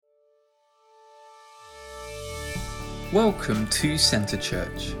Welcome to Centre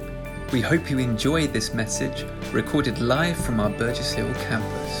Church. We hope you enjoy this message recorded live from our Burgess Hill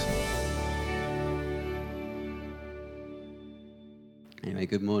campus. Anyway,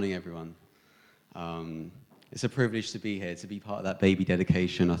 good morning, everyone. It's a privilege to be here, to be part of that baby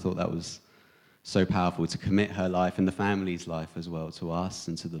dedication. I thought that was so powerful, to commit her life and the family's life as well to us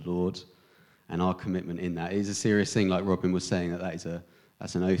and to the Lord, and our commitment in that. It is a serious thing, like Robin was saying,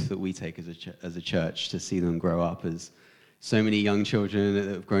 that's an oath that we take as a church, to see them grow up. As so many young children that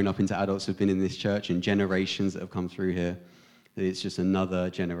have grown up into adults have been in this church, and generations that have come through here, that it's just another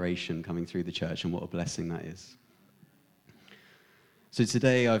generation coming through the church, and what a blessing that is. So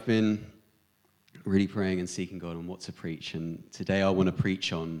today I've been really praying and seeking God on what to preach, and today I want to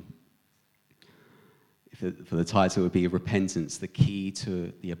preach on, for the title would be Repentance, the Key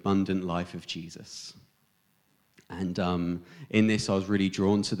to the Abundant Life of Jesus. And in this I was really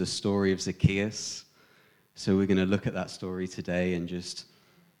drawn to the story of Zacchaeus. So we're going to look at that story today and just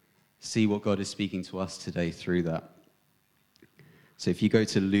see what God is speaking to us today through that. So if you go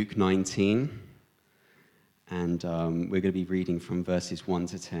to Luke 19, and we're going to be reading from verses 1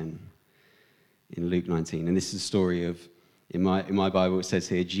 to 10 in Luke 19. And this is a story of, in my Bible it says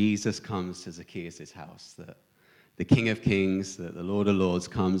here, Jesus comes to Zacchaeus' house. That the King of Kings, the Lord of Lords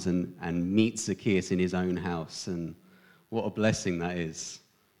comes and meets Zacchaeus in his own house. And what a blessing that is.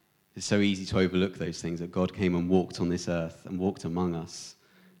 It's so easy to overlook those things, that God came and walked on this earth and walked among us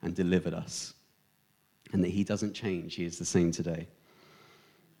and delivered us. And that he doesn't change, he is the same today.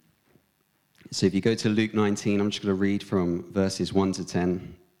 So if you go to Luke 19, I'm just going to read from verses 1 to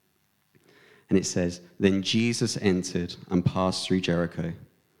 10. And it says, "Then Jesus entered and passed through Jericho.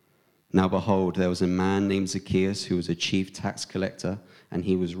 Now behold, there was a man named Zacchaeus who was a chief tax collector, and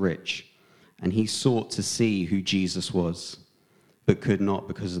he was rich. And he sought to see who Jesus was, but could not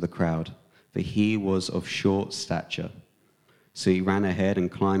because of the crowd, for he was of short stature. So he ran ahead and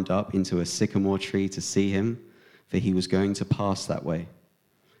climbed up into a sycamore tree to see him, for he was going to pass that way.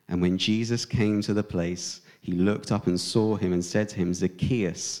 And when Jesus came to the place, he looked up and saw him and said to him,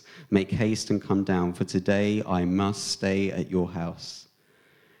 'Zacchaeus, make haste and come down, for today I must stay at your house.'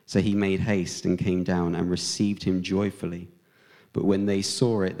 So he made haste and came down and received him joyfully. But when they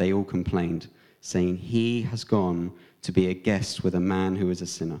saw it, they all complained, saying, 'He has gone to be a guest with a man who is a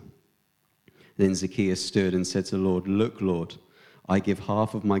sinner.' Then Zacchaeus stood and said to the Lord, 'Look, Lord, I give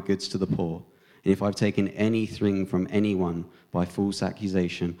half of my goods to the poor, and if I've taken anything from anyone by false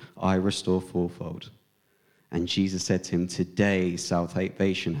accusation, I restore fourfold.' And Jesus said to him, 'Today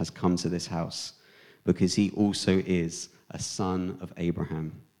salvation has come to this house, because he also is a son of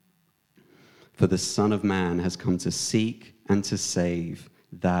Abraham. For the Son of Man has come to seek and to save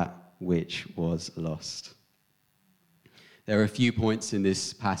that which was lost.'" There are a few points in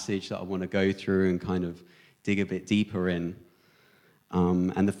this passage that I want to go through and kind of dig a bit deeper in.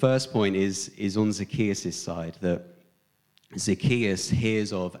 And the first point is on Zacchaeus' side, that Zacchaeus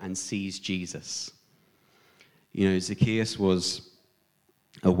hears of and sees Jesus. You know, Zacchaeus was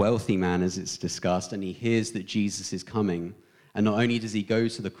a wealthy man, as it's discussed, and he hears that Jesus is coming. And not only does he go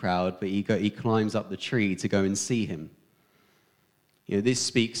to the crowd, but he climbs up the tree to go and see him. You know, this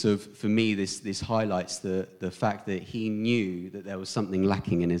speaks of, for me, this highlights the fact that he knew that there was something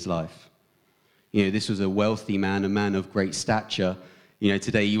lacking in his life. You know, this was a wealthy man, a man of great stature. You know,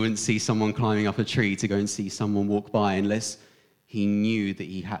 today you wouldn't see someone climbing up a tree to go and see someone walk by unless he knew that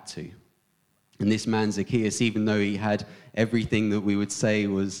he had to. And this man, Zacchaeus, even though he had everything that we would say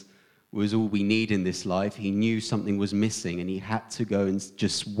was all we need in this life, he knew something was missing, and he had to go and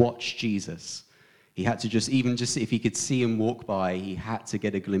just watch Jesus. He had to just if he could see him walk by, he had to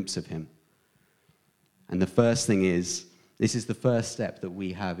get a glimpse of him. And the first thing is, this is the first step that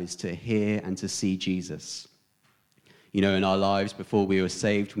we have, is to hear and to see Jesus. You know, in our lives before we were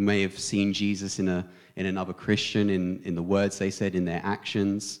saved, we may have seen Jesus in another Christian, in the words they said, in their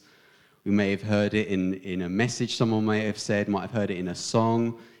actions. We may have heard it in a message someone may have said, might have heard it in a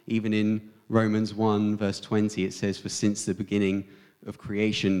song. Even in Romans 1, verse 20, it says, "For since the beginning of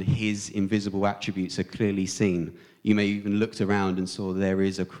creation, his invisible attributes are clearly seen." You may even looked around and saw there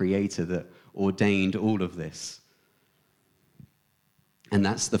is a creator that ordained all of this. And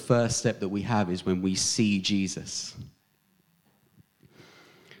that's the first step that we have, is when we see Jesus.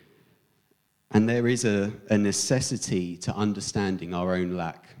 And there is a necessity to understanding our own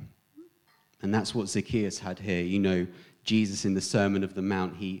lack. And that's what Zacchaeus had here. You know, Jesus in the Sermon of the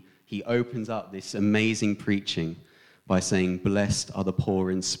Mount, he opens up this amazing preaching by saying, "Blessed are the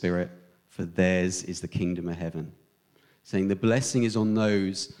poor in spirit, for theirs is the kingdom of heaven." Saying the blessing is on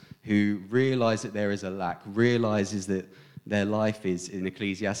those who realize that there is a lack, realizes that their life is, in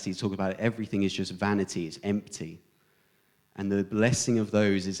Ecclesiastes, talk about it, everything is just vanity, it's empty. And the blessing of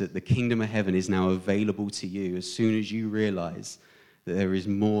those is that the kingdom of heaven is now available to you as soon as you realize that there is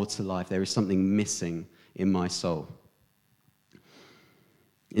more to life. There is something missing in my soul.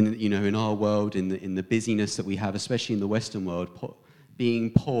 In our world, in the busyness that we have, especially in the Western world, being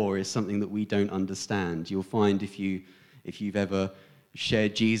poor is something that we don't understand. You'll find if you've ever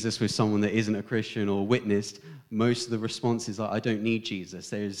shared Jesus with someone that isn't a Christian or witnessed, most of the responses are, I don't need Jesus.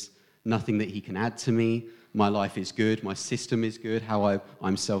 There's nothing that he can add to me. My life is good. My system is good.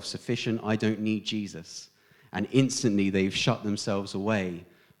 I'm self-sufficient. I don't need Jesus. And instantly they've shut themselves away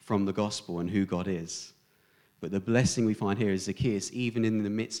from the gospel and who God is. But the blessing we find here is Zacchaeus, even in the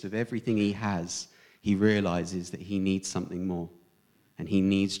midst of everything he has, he realizes that he needs something more. And he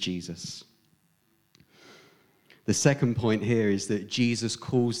needs Jesus. The second point here is that Jesus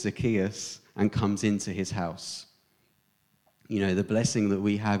calls Zacchaeus and comes into his house. The blessing that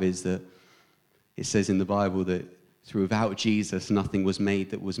we have is that it says in the Bible that without Jesus, nothing was made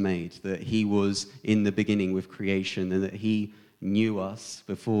that was made, that he was in the beginning with creation and that he knew us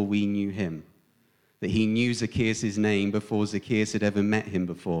before we knew him, that he knew Zacchaeus' name before Zacchaeus had ever met him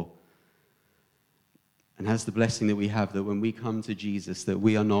before. And that's the blessing that we have, that when we come to Jesus, that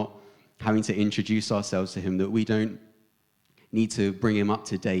we are not having to introduce ourselves to him, that we don't need to bring him up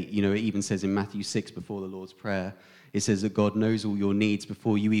to date. It even says in Matthew 6 before the Lord's Prayer, it says that God knows all your needs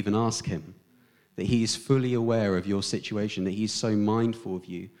before you even ask him, that he is fully aware of your situation, that he's so mindful of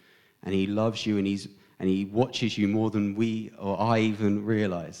you, and he loves you, and he watches you more than we or I even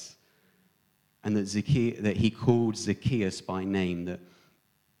realize. And that he called Zacchaeus by name, that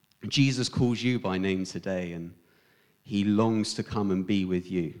Jesus calls you by name today, and he longs to come and be with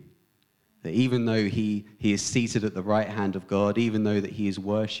you. That even though he is seated at the right hand of God, even though that he is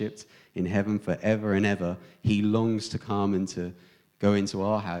worshipped in heaven forever and ever, he longs to come and to go into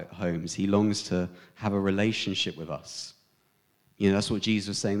our homes. He longs to have a relationship with us. That's what Jesus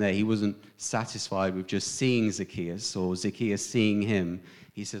was saying there. He wasn't satisfied with just seeing Zacchaeus or Zacchaeus seeing him.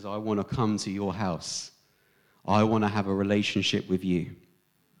 He says, I want to come to your house. I want to have a relationship with you.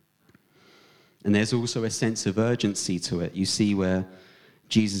 And there's also a sense of urgency to it. You see where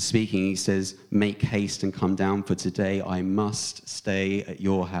Jesus speaking, he says, make haste and come down, for today I must stay at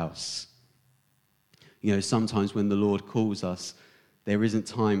your house. Sometimes when the Lord calls us, there isn't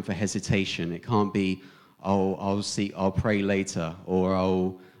time for hesitation. It can't be, I'll pray later, or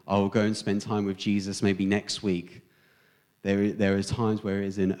I'll go and spend time with Jesus maybe next week. There are times where it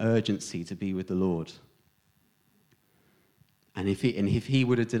is an urgency to be with the Lord. And if he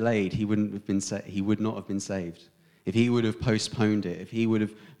would have delayed, he would not have been saved. If he would have postponed it, if he would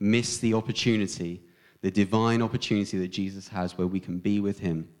have missed the opportunity, the divine opportunity that Jesus has where we can be with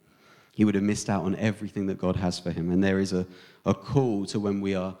him, he would have missed out on everything that God has for him. And there is a call to, when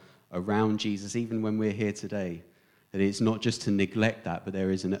we are around Jesus, even when we're here today, that it's not just to neglect that, but there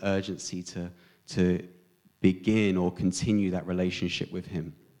is an urgency to begin or continue that relationship with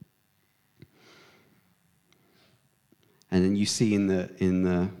him. And then you see in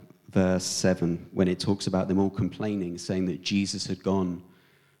the verse 7, when it talks about them all complaining, saying that Jesus had gone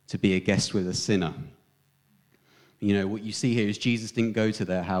to be a guest with a sinner. What you see here is Jesus didn't go to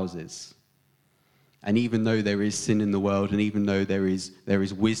their houses. And even though there is sin in the world, and even though there is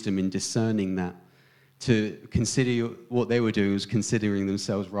wisdom in discerning that, to consider what they were doing was considering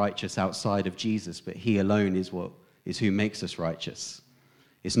themselves righteous outside of Jesus, but he alone is who makes us righteous.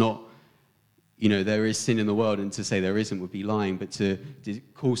 It's not, there is sin in the world, and to say there isn't would be lying, but to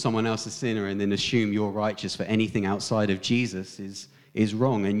call someone else a sinner and then assume you're righteous for anything outside of Jesus is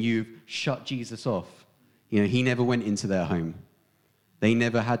wrong, and you've shut Jesus off. He never went into their home. They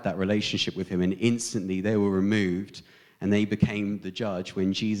never had that relationship with him, and instantly they were removed, and they became the judge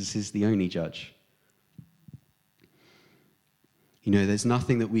when Jesus is the only judge. There's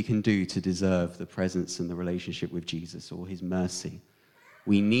nothing that we can do to deserve the presence and the relationship with Jesus or his mercy.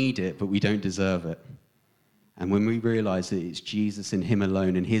 We need it, but we don't deserve it. And when we realize that it's Jesus and him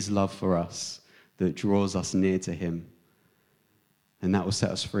alone and his love for us that draws us near to him, and that will set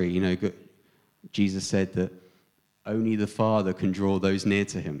us free. Jesus said that only the Father can draw those near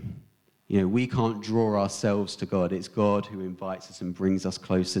to him. We can't draw ourselves to God. It's God who invites us and brings us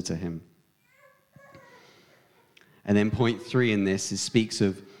closer to him. And then point 3 in this speaks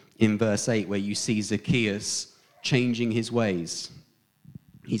of, in verse 8, where you see Zacchaeus changing his ways.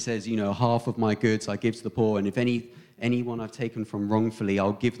 He says, half of my goods I give to the poor, and if anyone I've taken from wrongfully,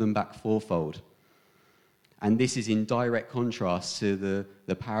 I'll give them back fourfold. And this is in direct contrast to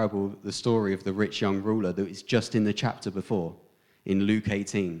the parable, the story of the rich young ruler that is just in the chapter before, in Luke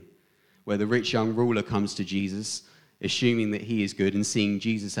 18, where the rich young ruler comes to Jesus, assuming that he is good and seeing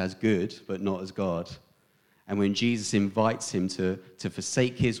Jesus as good, but not as God. And when Jesus invites him to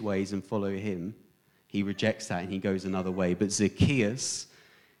forsake his ways and follow him, he rejects that and he goes another way. But Zacchaeus,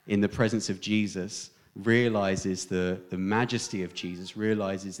 in the presence of Jesus, realizes the majesty of Jesus,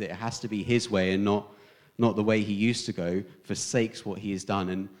 realizes that it has to be his way and not the way he used to go, forsakes what he has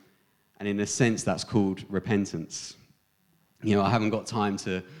done. And in a sense, that's called repentance. I haven't got time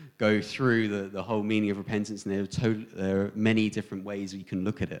to go through the whole meaning of repentance, and there are many different ways we can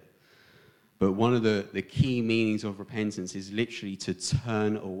look at it. But one of the key meanings of repentance is literally to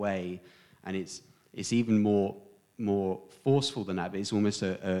turn away, and it's even more forceful than that, but it's almost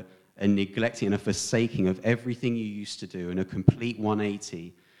a neglecting and a forsaking of everything you used to do, and a complete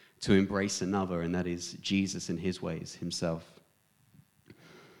 180 to embrace another, and that is Jesus and his ways himself.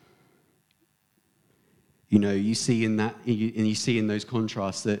 You see in that, and you see in those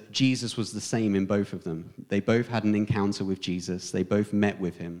contrasts that Jesus was the same in both of them. They both had an encounter with Jesus. They both met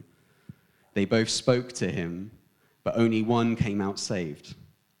with him. They both spoke to him, but only one came out saved.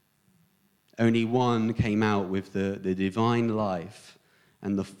 Only one came out with the divine life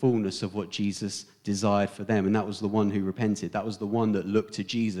and the fullness of what Jesus desired for them, and that was the one who repented. That was the one that looked to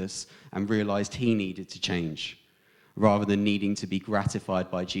Jesus and realized he needed to change, rather than needing to be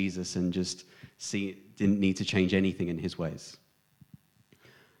gratified by Jesus and just didn't need to change anything in his ways.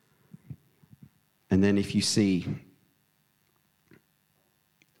 And then if you see,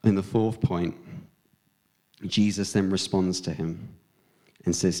 in the fourth point, Jesus then responds to him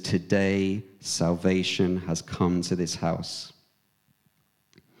and says, "Today salvation has come to this house."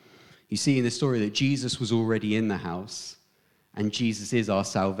 You see in the story that Jesus was already in the house, and Jesus is our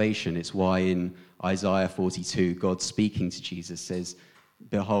salvation. It's why in Isaiah 42, God speaking to Jesus says,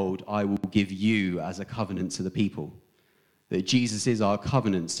 "Behold, I will give you as a covenant to the people." That Jesus is our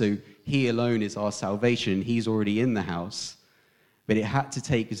covenant, so he alone is our salvation. He's already in the house. But it had to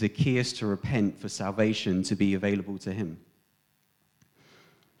take Zacchaeus to repent for salvation to be available to him.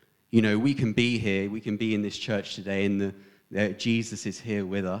 We can be here, we can be in this church today, and Jesus is here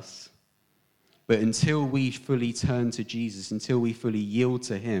with us. But until we fully turn to Jesus, until we fully yield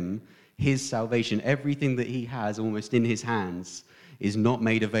to him, his salvation, everything that he has almost in his hands, is not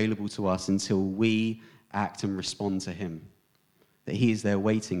made available to us until we act and respond to him. That he is there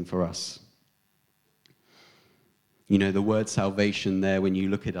waiting for us. The word salvation there, when you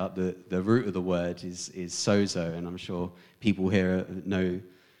look it up, the root of the word is sozo, and I'm sure people here know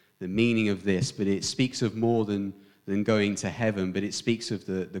the meaning of this, but it speaks of more than going to heaven, but it speaks of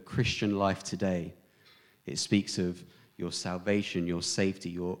the Christian life today. It speaks of your salvation, your safety,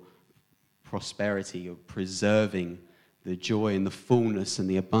 your prosperity, your preserving the joy and the fullness and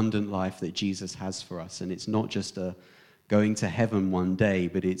the abundant life that Jesus has for us. And it's not just a going to heaven one day,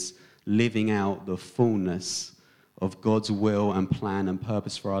 but it's living out the fullness of God's will and plan and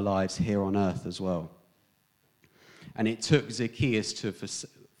purpose for our lives here on earth as well. And it took Zacchaeus to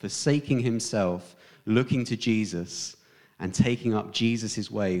forsaking himself, looking to Jesus, and taking up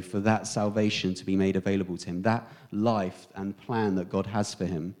Jesus' way for that salvation to be made available to him, that life and plan that God has for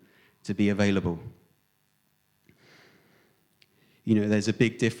him to be available. There's a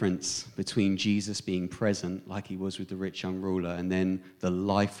big difference between Jesus being present, like he was with the rich young ruler, and then the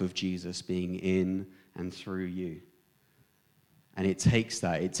life of Jesus being in and through you. And it takes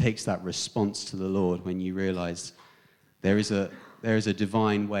that response to the Lord when you realize there is a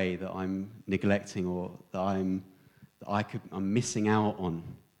divine way that I'm neglecting, or that I'm missing out on.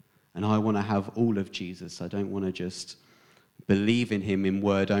 And I want to have all of Jesus. I don't want to just believe in him in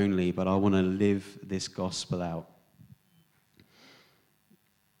word only, but I want to live this gospel out.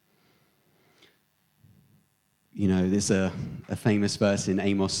 There's a famous verse in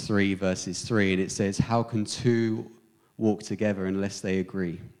Amos 3, verses 3, and it says, "How can two walk together unless they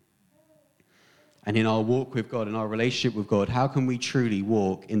agree?" And in our walk with God, in our relationship with God, how can we truly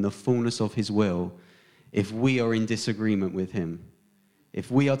walk in the fullness of his will if we are in disagreement with him?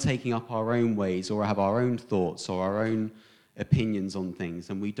 If we are taking up our own ways, or have our own thoughts or our own opinions on things,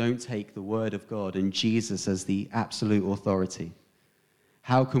 and we don't take the word of God and Jesus as the absolute authority?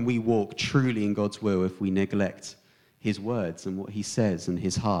 How can we walk truly in God's will if we neglect his words and what he says and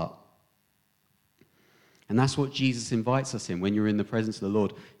his heart? And that's what Jesus invites us in. When you're in the presence of the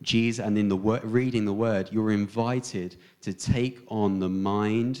Lord, Jesus, and in the reading the word, you're invited to take on the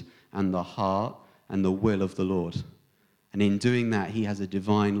mind and the heart and the will of the Lord. And in doing that, he has a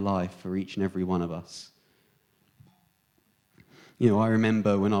divine life for each and every one of us. I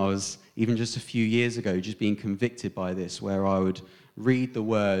remember when I was, even just a few years ago, just being convicted by this, where I would read the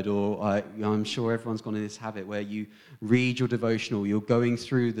word, or I'm sure everyone's gone in this habit where you read your devotional, you're going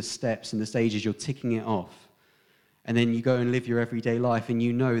through the steps and the stages, you're ticking it off. And then you go and live your everyday life, and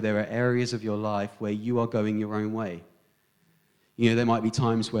you know there are areas of your life where you are going your own way. You know, there might be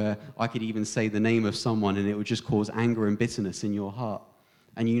times where I could even say the name of someone and it would just cause anger and bitterness in your heart.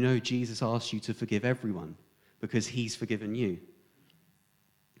 And you know Jesus asks you to forgive everyone because he's forgiven you.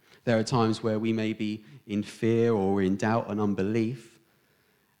 There are times where we may be in fear or in doubt and unbelief,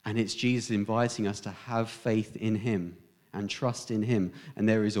 and it's Jesus inviting us to have faith in him and trust in him. And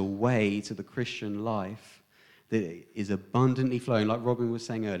there is a way to the Christian life that is abundantly flowing, like Robin was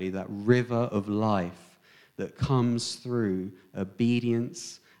saying earlier, that river of life that comes through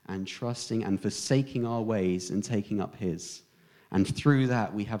obedience and trusting and forsaking our ways and taking up his. And through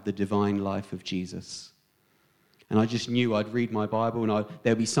that, we have the divine life of Jesus. And I just knew I'd read my Bible, and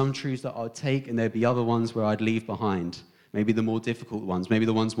there'd be some truths that I'd take, and there'd be other ones where I'd leave behind. Maybe the more difficult ones, maybe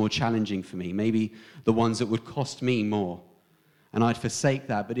the ones more challenging for me, maybe the ones that would cost me more. And I'd forsake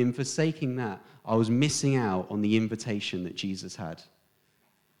that. But in forsaking that, I was missing out on the invitation that Jesus had.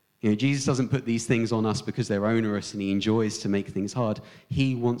 You know, Jesus doesn't put these things on us because they're onerous and he enjoys to make things hard.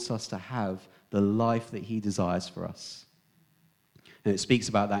 He wants us to have the life that he desires for us. And it speaks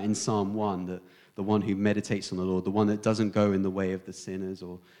about that in Psalm 1, that the one who meditates on the Lord, the one that doesn't go in the way of the sinners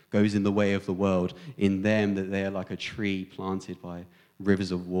or goes in the way of the world, in them that they are like a tree planted by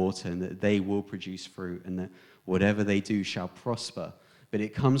rivers of water, and that they will produce fruit, and that whatever they do shall prosper. But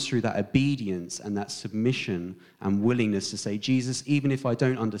it comes through that obedience and that submission and willingness to say, Jesus, even if I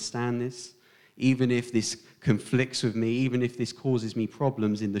don't understand this, even if this conflicts with me, even if this causes me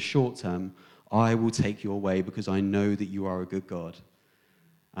problems in the short term, I will take your way because I know that you are a good God.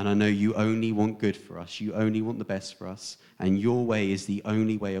 And I know you only want good for us. You only want the best for us. And your way is the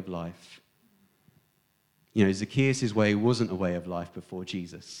only way of life. You know, Zacchaeus' way wasn't a way of life before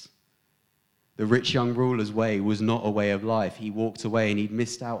Jesus. The rich young ruler's way was not a way of life. He walked away and he'd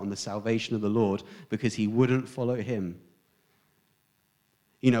missed out on the salvation of the Lord because he wouldn't follow him.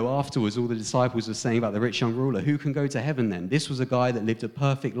 You know, afterwards, all the disciples were saying about the rich young ruler, who can go to heaven then? This was a guy that lived a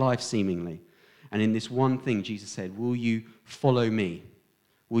perfect life, seemingly. And in this one thing, Jesus said, will you follow me?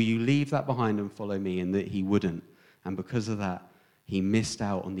 Will you leave that behind and follow me? And that he wouldn't. And because of that, he missed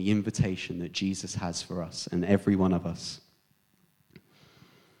out on the invitation that Jesus has for us and every one of us.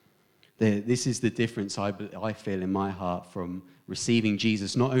 This is the difference I feel in my heart from receiving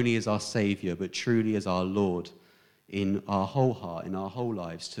Jesus, not only as our Savior, but truly as our Lord in our whole heart, in our whole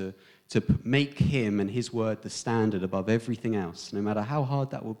lives, to make him and his word the standard above everything else, no matter how hard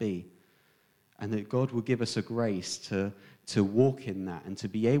that will be. And that God will give us a grace to walk in that and to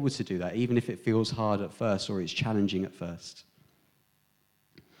be able to do that, even if it feels hard at first or it's challenging at first.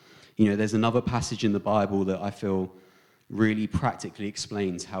 You know, there's another passage in the Bible that I feel really practically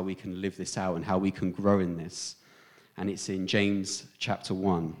explains how we can live this out and how we can grow in this. And it's in James chapter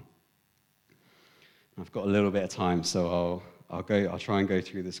 1. I've got a little bit of time, so I'll try and go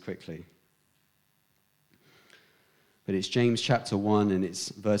through this quickly. But it's James chapter 1, and it's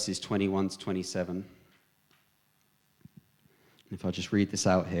verses 21 to 27. If I just read this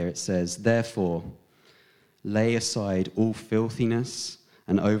out here, it says, "Therefore, lay aside all filthiness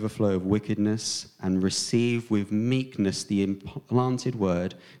and overflow of wickedness, and receive with meekness the implanted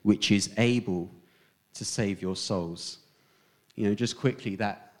word, which is able to save your souls." You know, just quickly,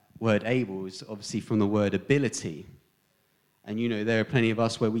 that word able is obviously from the word ability. And you know, there are plenty of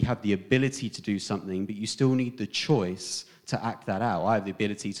us where we have the ability to do something, but you still need the choice to act that out. I have the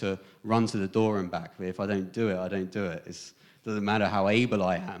ability to run to the door and back, but if I don't do it, I don't do it. It doesn't matter how able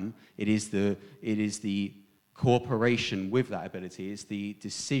I am. It is the cooperation with that ability. It's the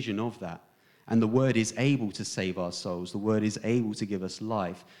decision of that. And the word is able to save our souls. The word is able to give us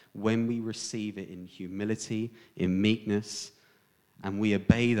life when we receive it in humility, in meekness, and we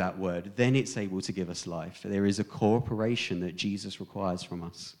obey that word. Then it's able to give us life. There is a cooperation that Jesus requires from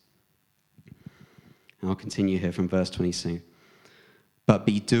us. And I'll continue here from verse 22. "But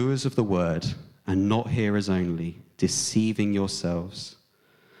be doers of the word, and not hearers only, deceiving yourselves.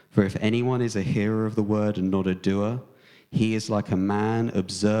 For if anyone is a hearer of the word and not a doer, he is like a man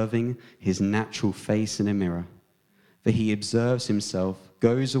observing his natural face in a mirror. For he observes himself,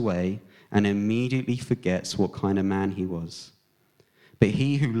 goes away, and immediately forgets what kind of man he was. But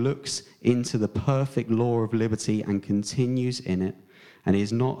he who looks into the perfect law of liberty and continues in it, and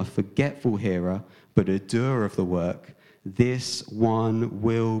is not a forgetful hearer, but a doer of the work, this one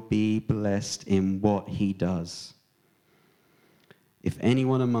will be blessed in what he does. If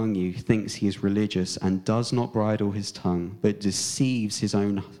anyone among you thinks he is religious and does not bridle his tongue, but deceives his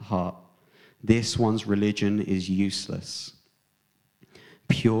own heart, this one's religion is useless.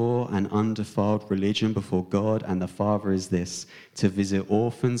 Pure and undefiled religion before God and the Father is this, to visit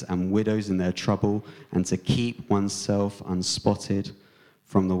orphans and widows in their trouble and to keep oneself unspotted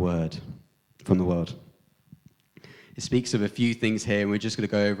from the world. It speaks of a few things here, and we're just going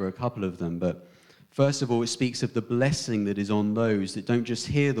to go over a couple of them. But first of all, it speaks of the blessing that is on those that don't just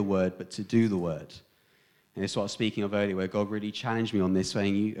hear the word, but to do the word. And it's what I was speaking of earlier, where God really challenged me on this,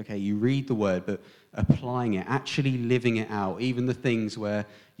 saying, you read the word, but applying it, actually living it out, even the things where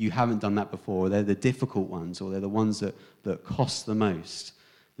you haven't done that before, they're the difficult ones, or they're the ones that cost the most,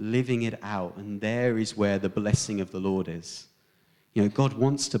 living it out. And there is where the blessing of the Lord is. God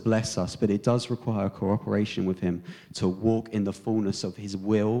wants to bless us, but it does require cooperation with him to walk in the fullness of his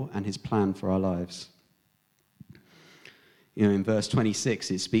will and his plan for our lives. In verse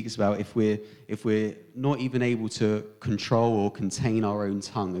 26, it speaks about if we're not even able to control or contain our own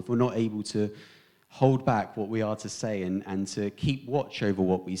tongue, if we're not able to hold back what we are to say and to keep watch over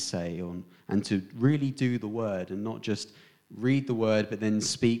what we say, and to really do the word and not just read the word but then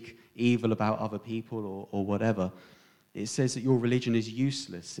speak evil about other people or whatever, it says that your religion is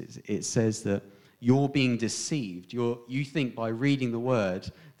useless. It says that you're being deceived. You think by reading the word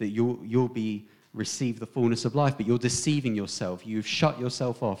that you'll receive the fullness of life, but you're deceiving yourself. You've shut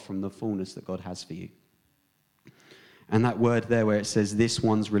yourself off from the fullness that God has for you. And that word there where it says this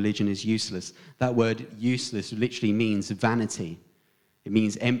one's religion is useless, that word useless literally means vanity. It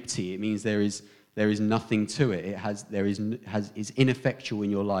means empty. It means there is nothing to it. It's ineffectual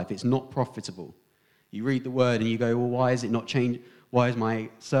in your life. It's not profitable. You read the word and you go, well, why is it not change? Why is my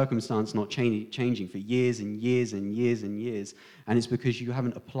circumstance not changing for years and years and years and years? And it's because you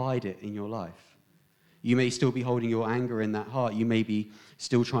haven't applied it in your life. You may still be holding your anger in that heart. You may be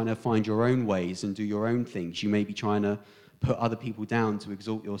still trying to find your own ways and do your own things. You may be trying to put other people down to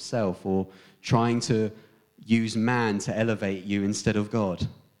exalt yourself, or trying to use man to elevate you instead of God.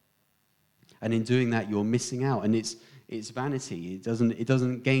 And in doing that, you're missing out. And it's vanity. It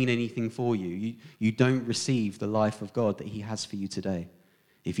doesn't gain anything for you. You don't receive the life of God that he has for you today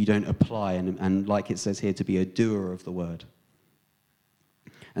if you don't apply and like it says here, to be a doer of the word.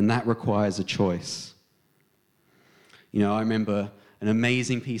 And that requires a choice. I remember an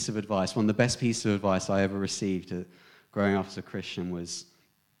amazing piece of advice. One of the best pieces of advice I ever received growing up as a Christian was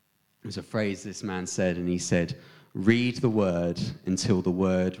a phrase this man said, and he said, read the word until the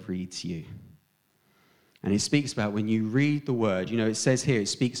word reads you. And it speaks about when you read the word, it says here, it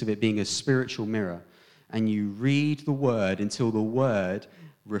speaks of it being a spiritual mirror. And you read the word until the word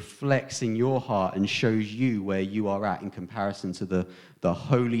reflects in your heart and shows you where you are at in comparison to the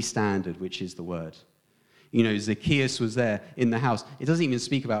holy standard, which is the word. Zacchaeus was there in the house. It doesn't even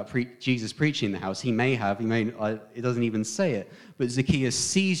speak about Jesus preaching in the house. He may have, it doesn't even say it. But Zacchaeus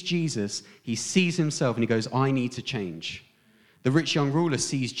sees Jesus, he sees himself, and he goes, I need to change. The rich young ruler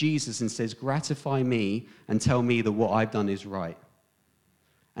sees Jesus and says, gratify me and tell me that what I've done is right.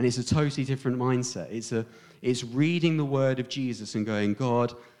 And it's a totally different mindset. It's reading the word of Jesus and going,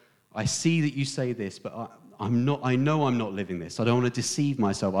 God, I see that you say this, but I know I'm not living this. I don't want to deceive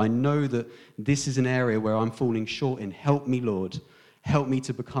myself. I know that this is an area where I'm falling short in. Help me, Lord. Help me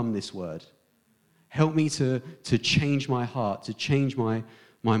to become this word. Help me to change my heart, to change my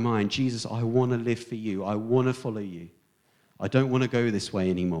mind. Jesus, I want to live for you. I want to follow you. I don't want to go this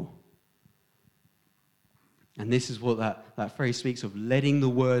way anymore. And this is what that phrase speaks of, letting the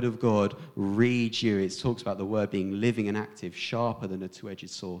word of God read you. It talks about the word being living and active, sharper than a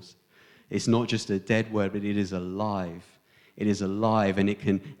two-edged sword. It's not just a dead word, but it is alive. It is alive, and it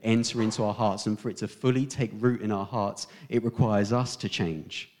can enter into our hearts. And for it to fully take root in our hearts, it requires us to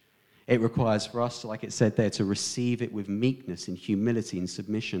change. It requires for us, like it said there, to receive it with meekness and humility and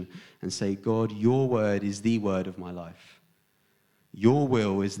submission and say, God, your word is the word of my life. Your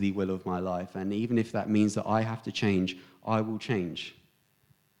will is the will of my life. And even if that means that I have to change, I will change.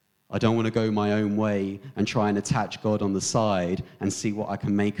 I don't want to go my own way and try and attach God on the side and see what I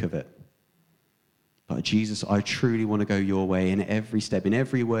can make of it. But Jesus, I truly want to go your way in every step, in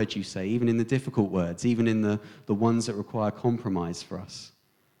every word you say, even in the difficult words, even in the ones that require compromise for us.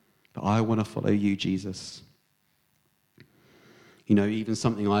 But I want to follow you, Jesus. Even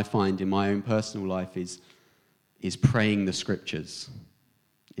something I find in my own personal life is praying the scriptures.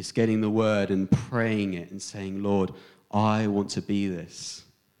 It's getting the word and praying it and saying, Lord, I want to be this.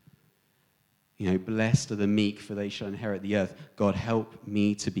 Blessed are the meek, for they shall inherit the earth. God, help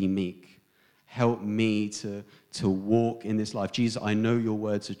me to be meek. Help me to walk in this life. Jesus, I know your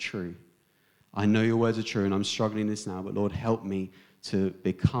words are true. I know your words are true, and I'm struggling this now, but Lord, help me to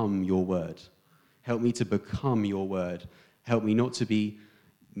become your word. Help me to become your word. Help me not to be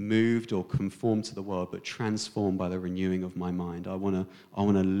moved or conformed to the world, but transformed by the renewing of my mind. I want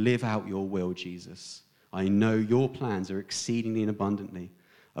to live out your will, Jesus. I know your plans are exceedingly and abundantly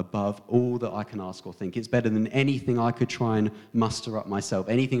above all that I can ask or think. It's better than anything I could try and muster up myself,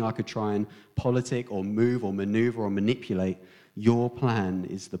 anything I could try and politic or move or maneuver or manipulate. Your plan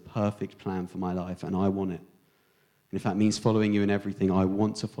is the perfect plan for my life, and I want it. And if that means following you in everything, I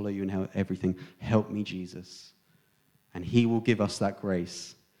want to follow you in everything. Help me, Jesus. And he will give us that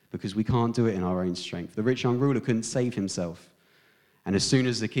grace, because we can't do it in our own strength. The rich young ruler couldn't save himself. And as soon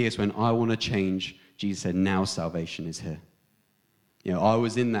as Zacchaeus went, I want to change, Jesus said, now salvation is here. You know, I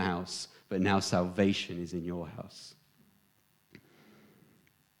was in the house, but now salvation is in your house.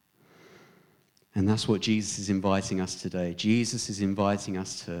 And that's what Jesus is inviting us today. Jesus is inviting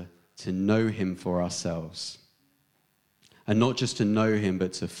us to know him for ourselves. And not just to know him,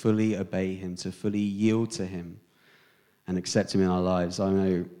 but to fully obey him, to fully yield to him and accept him in our lives. I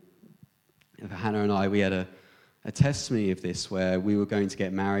know Hannah and I, we had a testimony of this where we were going to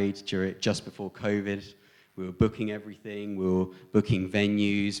get married just before COVID. We were booking everything. We were booking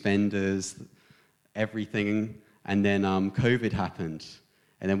venues, vendors, everything. And then COVID happened.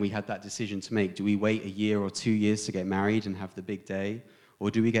 And then we had that decision to make. Do we wait a year or 2 years to get married and have the big day? Or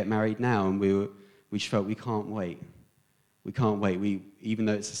do we get married now? And we just felt we can't wait. We can't wait. Even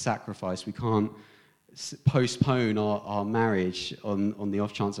though it's a sacrifice, we can't postpone our marriage on the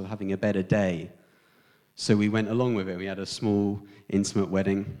off chance of having a better day. So we went along with it. We had a small, intimate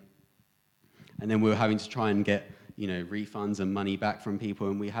wedding. And then we were having to try and get, refunds and money back from people.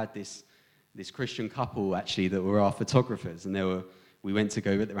 And we had this Christian couple, actually, that were our photographers. And we went to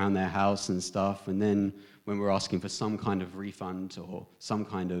go around their house and stuff. And then when we were asking for some kind of refund or some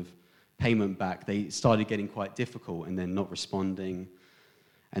kind of payment back, they started getting quite difficult and then not responding.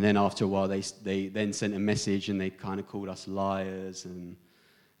 And then after a while, they then sent a message and they kind of called us liars. And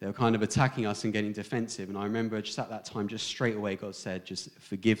they were kind of attacking us and getting defensive. And I remember just at that time, just straight away, God said, just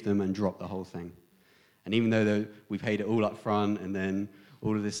forgive them and drop the whole thing. And even though we paid it all up front and then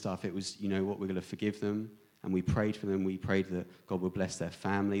all of this stuff, it was, we're going to forgive them. And we prayed for them. We prayed that God would bless their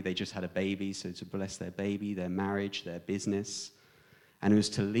family. They just had a baby, so to bless their baby, their marriage, their business. And it was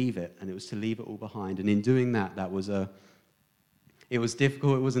to leave it, and it was to leave it all behind. And in doing that, it was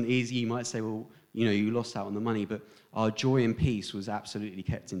difficult. It wasn't easy. You might say, well, you lost out on the money, but our joy and peace was absolutely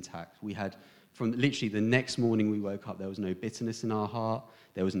kept intact. We had, from literally the next morning we woke up, there was no bitterness in our heart.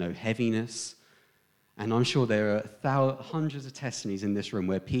 There was no heaviness. And I'm sure there are hundreds of testimonies in this room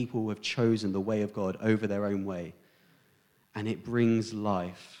where people have chosen the way of God over their own way. And it brings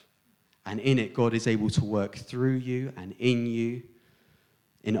life. And in it, God is able to work through you and in you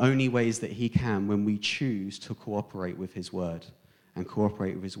in only ways that he can when we choose to cooperate with his word and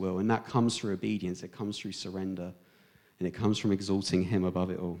cooperate with his will. And that comes through obedience. It comes through surrender. And it comes from exalting him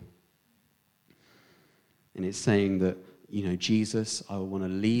above it all. And it's saying that, Jesus, I want to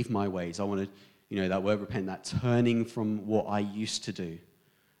leave my ways. I want to, that word repent, that turning from what I used to do.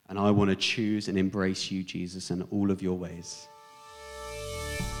 And I want to choose and embrace you, Jesus, and all of your ways.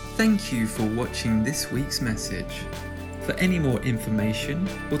 Thank you for watching this week's message. For any more information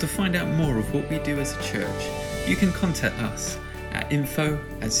or to find out more of what we do as a church, you can contact us at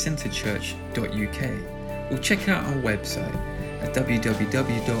info@centrechurch.uk or check out our website at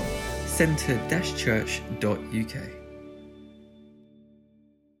www.centre-church.uk.